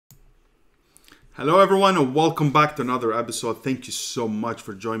Hello everyone and welcome back to another episode. Thank you so much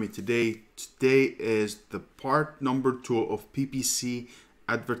for joining me today. Today is the part number 2 of PPC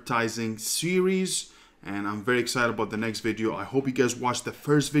advertising series and I'm very excited about the next video. I hope you guys watched the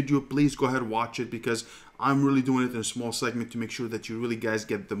first video. Please go ahead and watch it because I'm really doing it in a small segment to make sure that you really guys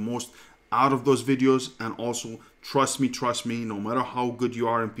get the most out of those videos. And also trust me, no matter how good you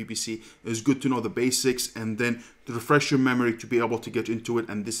are in PPC, it's good to know the basics and then to refresh your memory to be able to get into it.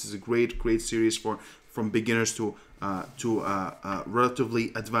 And this is a great series from beginners to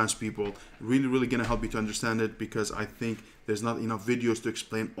relatively advanced people. Really gonna help you to understand it because I think there's not enough videos to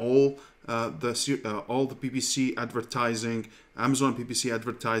explain all the PPC advertising, Amazon PPC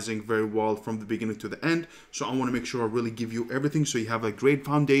advertising very well from the beginning to the end. So I want to make sure I really give you everything so you have a great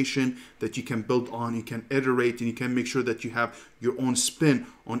foundation that you can build on, you can iterate, and you can make sure that you have your own spin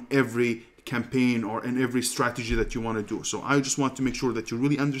on every campaign or in every strategy that you want to do. So I just want to make sure that you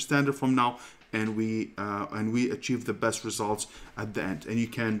really understand it from now and we achieve the best results at the end, and you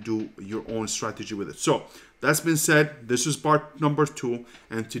can do your own strategy with it. So that's been said, this is part number 2,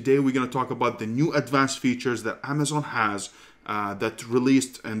 and today we're going to talk about the new advanced features that Amazon has that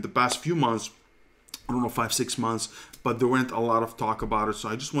released in the past few months. I don't know, 5-6 months, but there weren't a lot of talk about it. So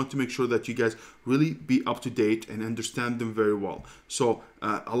I just want to make sure that you guys really be up to date and understand them very well. So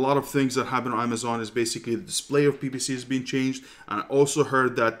a lot of things that happen on Amazon is basically the display of PPC is being changed. And I also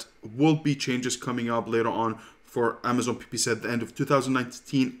heard that will be changes coming up later on for Amazon PPC at the end of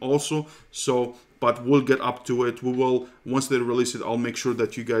 2019 also. So, but we'll get up to it. We will, once they release it, I'll make sure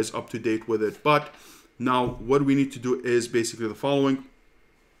that you guys up to date with it. But now what we need to do is basically the following.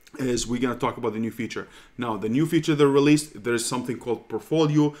 Is we're going to talk about the new feature. Now, the new feature they released, there is something called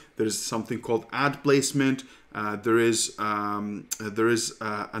portfolio, there is something called ad placement, there is another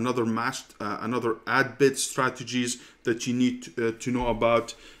ad bid strategies that you need to know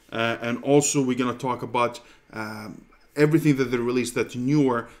about, and also we're going to talk about everything that they released that's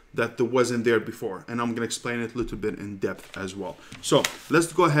newer that there wasn't there before, and I'm going to explain it a little bit in depth as well. So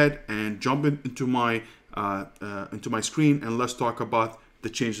let's go ahead and jump into my screen and let's talk about the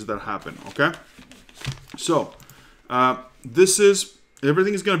changes that happen. Okay, so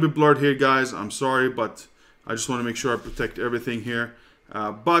everything is going to be blurred here, guys. I'm sorry, but I just want to make sure I protect everything here.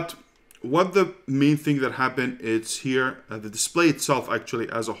 But what the main thing that happened is here, the display itself actually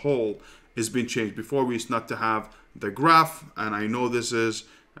as a whole is being changed. Before we used not to have the graph, and I know this is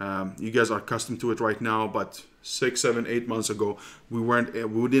you guys are accustomed to it right now, but 6, 7, 8 months ago we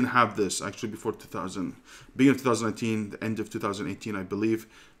didn't have this. Actually, before beginning of 2019, the end of 2018, I believe,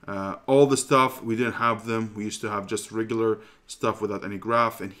 all the stuff we didn't have them. We used to have just regular stuff without any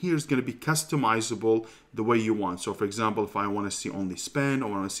graph, and here's going to be customizable the way you want. So for example, if I want to see only spend, I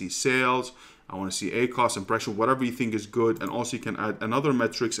want to see sales, I want to see ACoS, impression, whatever you think is good. And also you can add another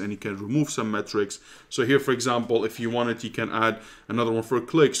metrics and you can remove some metrics. So here, for example, if you wanted, you can add another one for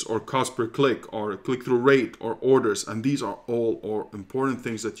clicks or cost per click or click-through rate or orders. And these are all important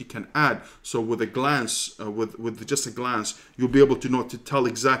things that you can add. So with a glance, with just a glance, you'll be able to tell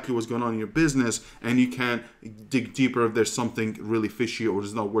exactly what's going on in your business, and you can dig deeper if there's something really fishy or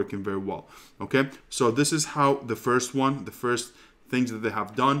is not working very well. Okay, so this is how the first things that they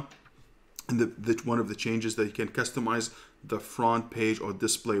have done. And one of the changes that you can customize the front page or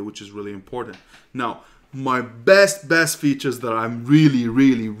display, which is really important. Now, my best features that I'm really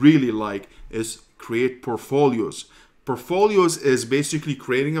like is create portfolios. Portfolios is basically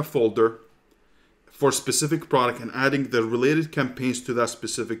creating a folder for a specific product and adding the related campaigns to that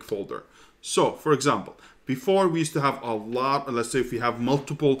specific folder. So, for example, before we used to have a lot, let's say if you have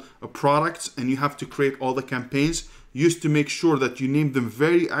multiple products and you have to create all the campaigns, you used to make sure that you name them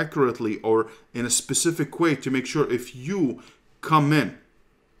very accurately or in a specific way to make sure if you come in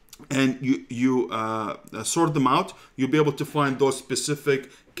and you sort them out, you'll be able to find those specific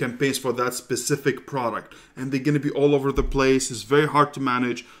campaigns for that specific product. And they're going to be all over the place. It's very hard to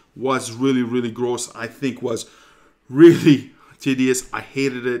manage. Was really gross. I think was really tedious. I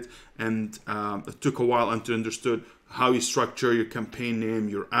hated it, and it took a while until I understood how you structure your campaign name,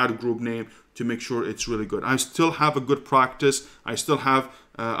 your ad group name, to make sure it's really good. I still have a good practice. I still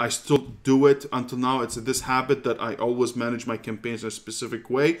do it until now. It's this habit that I always manage my campaigns in a specific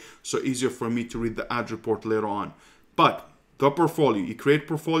way, so easier for me to read the ad report later on. But the portfolio, you create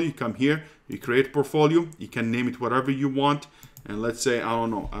portfolio, you come here, you create portfolio, you can name it whatever you want, and let's say, I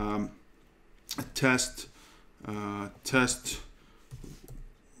don't know, test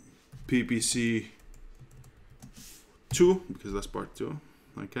PPC 2, because that's part 2.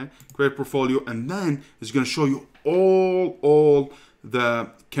 Okay, create portfolio, and then it's going to show you all the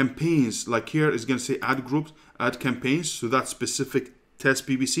campaigns. Like here is going to say add groups, add campaigns to that specific test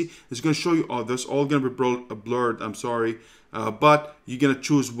PPC, it's going to show you, oh, this all going to be blurred. I'm sorry. But you're going to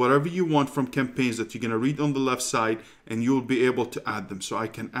choose whatever you want from campaigns that you're going to read on the left side, and you'll be able to add them. So I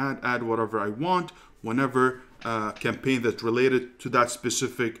can add whatever I want whenever campaign that's related to that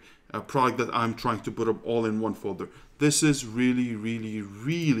specific product that I'm trying to put up all in one folder. This is really, really,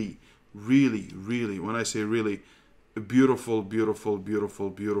 really, really, really, when I say really, a beautiful, beautiful, beautiful,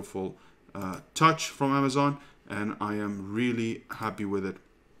 beautiful touch from Amazon, and I am really happy with it.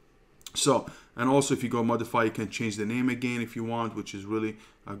 So, and also if you go modify, you can change the name again if you want, which is really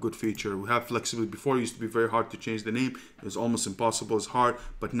a good feature. We have flexibility. Before, it used to be very hard to change the name. It was almost impossible. It's hard,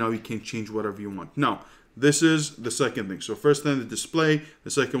 but now you can change whatever you want. Now, this is the second thing. So first thing, the display.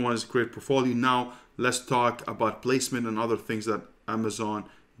 The second one is create portfolio. Now, let's talk about placement and other things that Amazon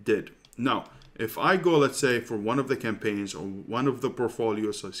did. Now, if I go, let's say, for one of the campaigns or one of the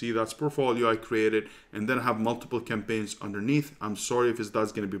portfolios, so see that's portfolio I created, and then I have multiple campaigns underneath. I'm sorry if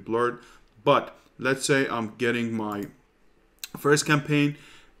that's going to be blurred, but let's say I'm getting my first campaign,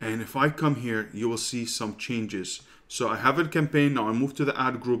 and if I come here, you will see some changes. So I have a campaign, now I move to the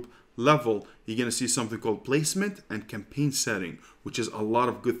ad group level, you're going to see something called placement and campaign setting, which is a lot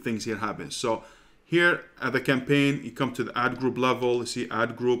of good things here happen. So here at the campaign, you come to the ad group level, you see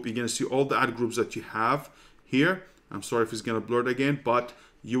ad group, you're going to see all the ad groups that you have here. I'm sorry if it's going to blur it again, but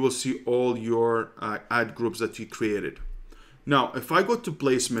you will see all your ad groups that you created. Now, if I go to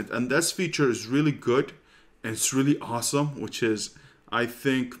placement, and this feature is really good and it's really awesome, which is, I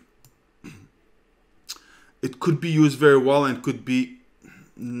think, it could be used very well and could be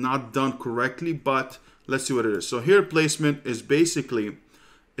not done correctly, but let's see what it is. So here, placement is basically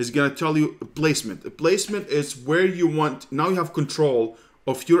is going to tell you placement. The placement is where you want, now you have control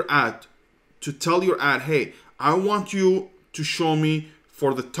of your ad to tell your ad, hey, I want you to show me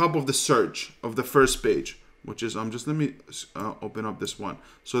for the top of the search of the first page, which is, let me open up this one.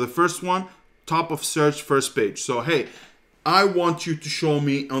 So the first one, top of search, first page. So, hey, I want you to show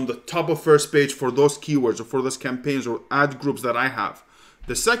me on the top of first page for those keywords or for those campaigns or ad groups that I have.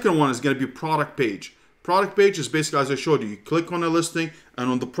 The second one is going to be product page. Product page is basically, as I showed you, you click on a listing, and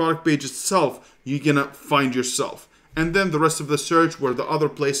on the product page itself, you're going to find yourself. And then the rest of the search were the other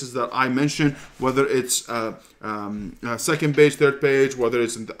places that I mentioned, whether it's second page, third page, whether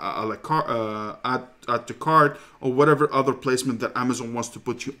it's add to cart, or whatever other placement that Amazon wants to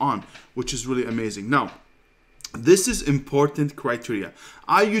put you on, which is really amazing. Now, this is important criteria.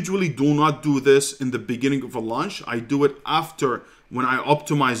 I usually do not do this in the beginning of a launch. I do it after, when I'm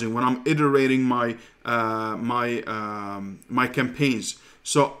optimizing, when I'm iterating my my campaigns.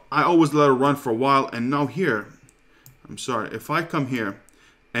 So I always let it run for a while. And now here, I'm sorry, if I come here,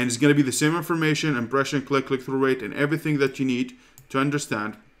 and it's going to be the same information, impression, click-through rate, and everything that you need to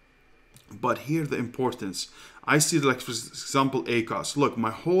understand. But here the importance. I see, like, for example, ACOS. Look,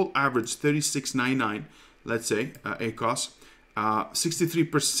 my whole average $36.99. Let's say ACOS,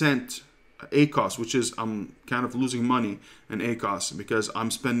 63% ACOS, which is I'm kind of losing money in ACOS because I'm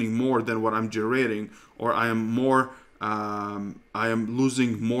spending more than what I'm generating, or I am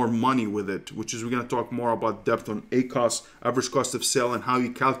losing more money with it, which is, we're going to talk more about depth on ACOS, average cost of sale, and how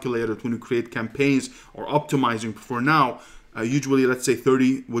you calculate it when you create campaigns or optimizing. For now, usually, let's say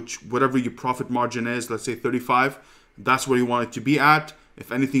 30, whatever your profit margin is, let's say 35, that's where you want it to be at. If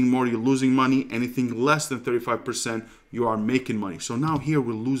anything more, you're losing money. Anything less than 35%, you are making money. So now here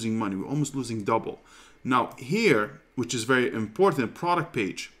we're losing money. We're almost losing double. Now here, which is very important, product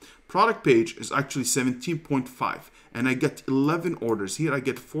page. Product page is actually 17.5, and I get 11 orders. Here I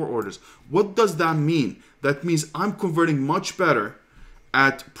get 4 orders. What does that mean? That means I'm converting much better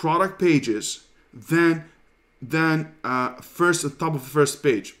at product pages than first at top of the first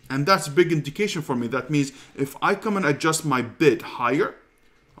page. And that's a big indication for me. That means if I come and adjust my bid higher,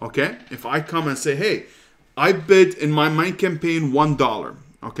 okay, if I come and say, hey, I bid in my main campaign $1,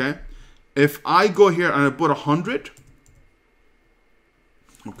 okay, if I go here and I put 100,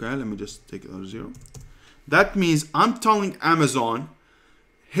 okay, let me just take it out of 0. That means I'm telling Amazon,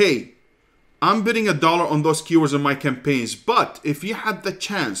 hey, I'm bidding $1 on those keywords in my campaigns, but if you had the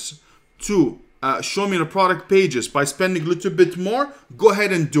chance to show me the product pages by spending a little bit more, go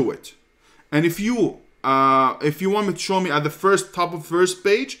ahead and do it. And if you want me to show me at the top of first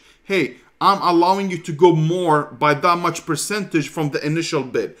page, hey, I'm allowing you to go more by that much percentage from the initial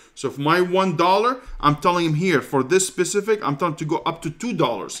bid. So if my $1, I'm telling him here for this specific, I'm telling him to go up to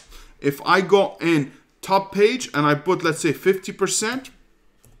 $2. If I go in top page and I put, let's say, 50%,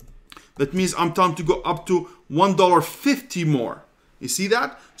 that means I'm telling him to go up to $1.50 more. You see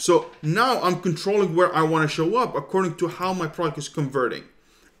that? So now I'm controlling where I want to show up according to how my product is converting.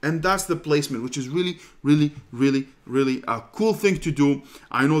 And that's the placement, which is really, really, really, really a cool thing to do.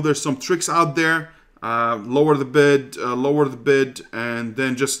 I know there's some tricks out there. Lower the bid, and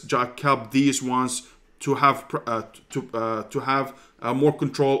then just jack up these ones to have more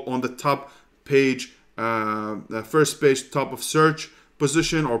control on the top page, the first page, top of search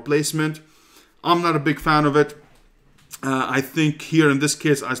position or placement. I'm not a big fan of it. I think here in this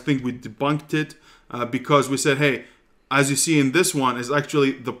case, I think we debunked it because we said, hey, as you see in this one, is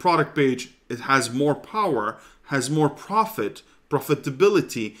actually the product page. It has more power, has more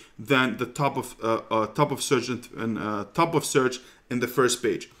profitability than the top of search and top of search in the first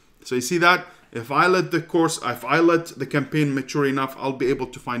page. So you see that if I let the campaign mature enough, I'll be able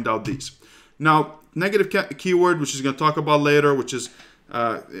to find out these. Now, negative keyword, which is going to talk about later, which is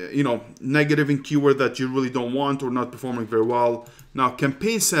negative in keyword that you really don't want or not performing very well. Now,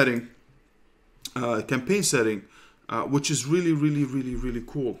 campaign setting, which is really, really, really, really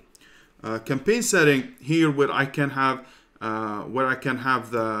cool. Campaign setting here, where I can have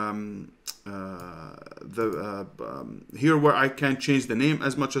here where I can change the name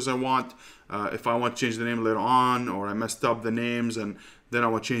as much as I want. If I want to change the name later on, or I messed up the names and then I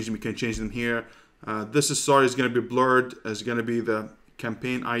want to change them, you can change them here. This is going to be blurred. It's going to be the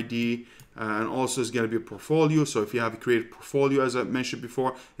campaign ID, and also it's going to be a portfolio. So if you have a created portfolio, as I mentioned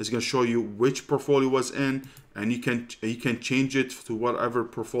before, it's going to show you which portfolio was in, and you can change it to whatever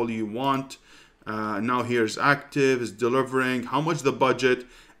portfolio you want. Now here's active, is delivering, how much the budget,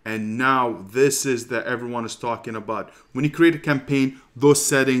 and now this is that everyone is talking about. When you create a campaign, those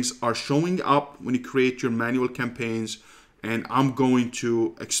settings are showing up when you create your manual campaigns, and I'm going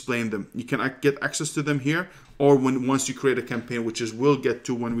to explain them. You can get access to them here, or once you create a campaign, which is we'll get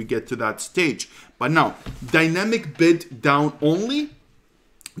to when we get to that stage. But now, dynamic bid down only,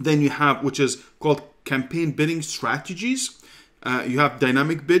 then you have, which is called campaign bidding strategies. You have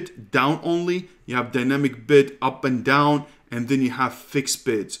dynamic bid down only, you have dynamic bid up and down, and then you have fixed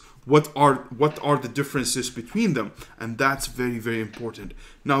bids. What are the differences between them? And that's very, very important.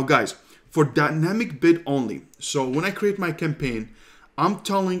 Now guys, for dynamic bid only, so when I create my campaign, I'm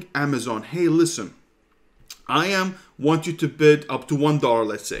telling Amazon, hey, listen, I want you to bid up to $1,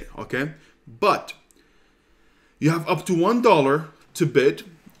 let's say, okay? But you have up to $1 to bid.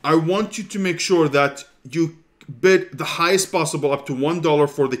 I want you to make sure that you bid the highest possible, up to $1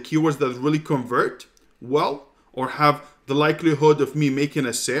 for the keywords that really convert well or have the likelihood of me making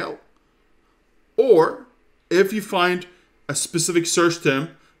a sale. Or if you find a specific search term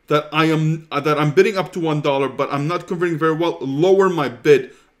that I'm bidding up to $1 but I'm not converting very well, lower my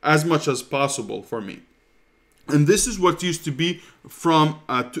bid as much as possible for me. And this is what used to be from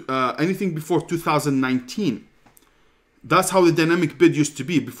anything before 2019. That's how the dynamic bid used to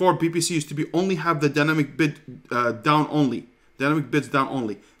be. Before, PPC used to be only have the dynamic bid down only. Dynamic bids down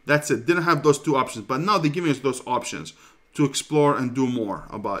only. That's it. Didn't have those two options. But now they're giving us those options to explore and do more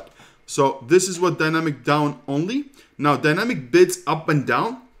about. So this is what dynamic down only. Now dynamic bids up and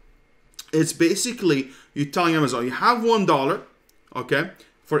down. It's basically you're telling Amazon you have $1, okay,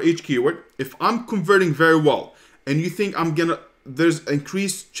 for each keyword. If I'm converting very well and you think there's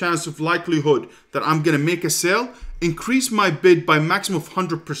increased chance of likelihood that I'm gonna make a sale, increase my bid by maximum of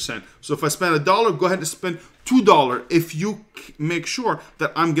 100%. So if I spend $1, go ahead and spend $2 if you make sure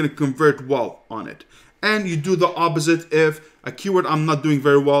that I'm gonna convert well on it. And you do the opposite if a keyword I'm not doing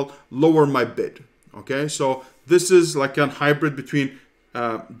very well, lower my bid. Okay, so this is like a hybrid between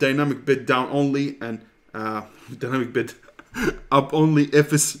dynamic bid down only and dynamic bid up only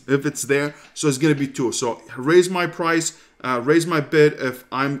if it's there. So it's gonna be two. So raise my price, raise my bid if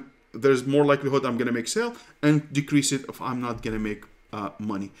there's more likelihood I'm gonna make sale, and decrease it if I'm not gonna make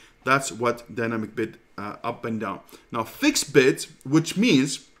money. That's what dynamic bid up and down. Now fixed bids, which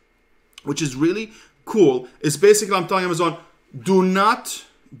is really cool, is basically I'm telling Amazon, do not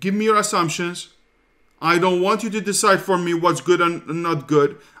give me your assumptions. I don't want you to decide for me what's good and not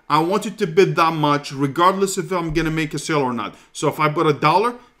good. I want you to bid that much regardless if I'm gonna make a sale or not. So if I put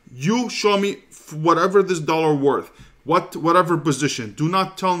 $1, you show me whatever this dollar worth, whatever position. Do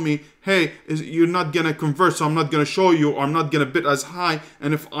not tell me, hey, you're not gonna convert, so I'm not gonna show you, or I'm not gonna bid as high,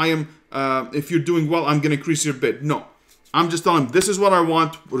 and if you're doing well, I'm gonna increase your bid. No, I'm just telling them, this is what I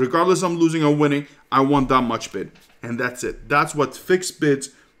want, regardless I'm losing or winning, I want that much bid, and that's it. That's what fixed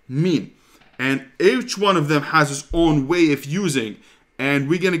bids mean. And each one of them has its own way of using, and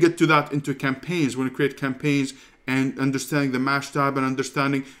we're gonna get to that into campaigns. We're gonna create campaigns and understanding the match tab and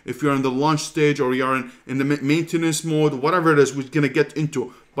understanding if you're in the launch stage or you're in the maintenance mode, whatever it is, we're gonna get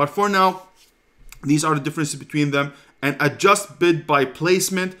into. But for now, these are the differences between them. And adjust bid by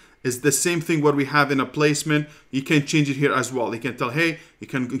placement is the same thing what we have in a placement. You can change it here as well. You can tell, hey, you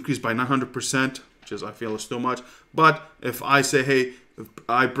can increase by 900%, which is, I feel is too much. But if I say, hey,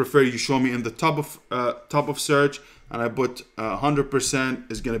 I prefer you show me in the top of search, and I put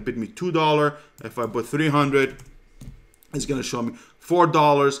 100%, is gonna bid me $2. If I put 300, it's gonna show me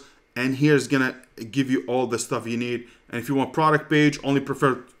 $4. And here's gonna give you all the stuff you need. And if you want product page, only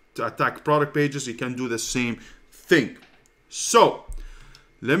prefer to attack product pages, you can do the same thing. So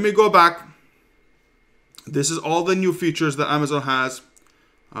let me go back. This is all the new features that Amazon has,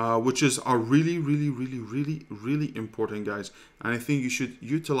 which are really important, guys. And I think you should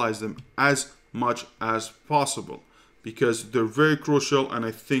utilize them as much as possible, because they're very crucial. And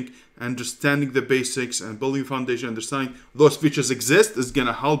I think understanding the basics and building a foundation, understanding those features exist, is going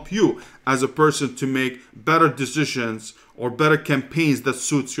to help you as a person to make better decisions or better campaigns that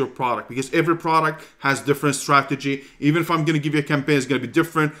suits your product, because every product has different strategy. Even if I'm going to give you a campaign, it's going to be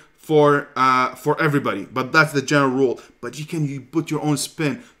different for everybody, but that's the general rule. But you put your own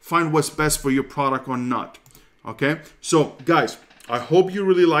spin, find what's best for your product or not. Okay, so guys, I hope you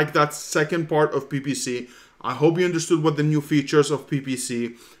really like that second part of PPC. I hope you understood what the new features of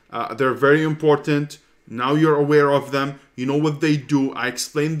PPC. They're very important. Now you're aware of them. You know what they do. I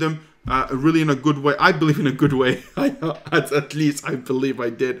explained them really in a good way. I believe in a good way. At least I believe I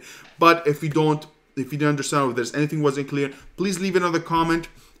did. But if you didn't understand, or if there's anything wasn't clear, please leave another comment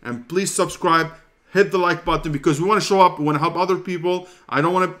and please subscribe. Hit the like button, because we want to show up. We want to help other people. I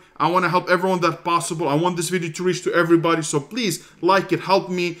want to help everyone that's possible. I want this video to reach to everybody. So please like it. Help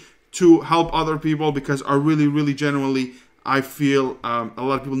me to help other people, because I really genuinely, I feel a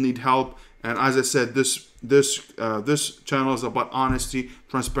lot of people need help. And as I said, this channel is about honesty,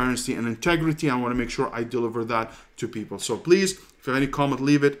 transparency, and integrity. I want to make sure I deliver that to people. So please, if you have any comment,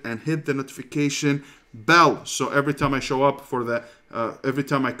 leave it and hit the notification bell, so every time I show up every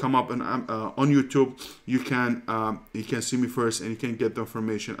time I come up on YouTube, you can see me first and you can get the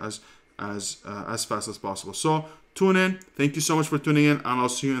information as fast as possible. So tune in. Thank you so much for tuning in, and I'll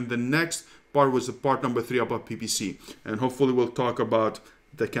see you in the next part, which is part number 3 about PPC, and hopefully we'll talk about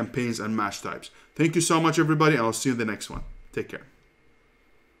the campaigns and match types. Thank you so much, everybody, and I'll see you in the next one. Take care.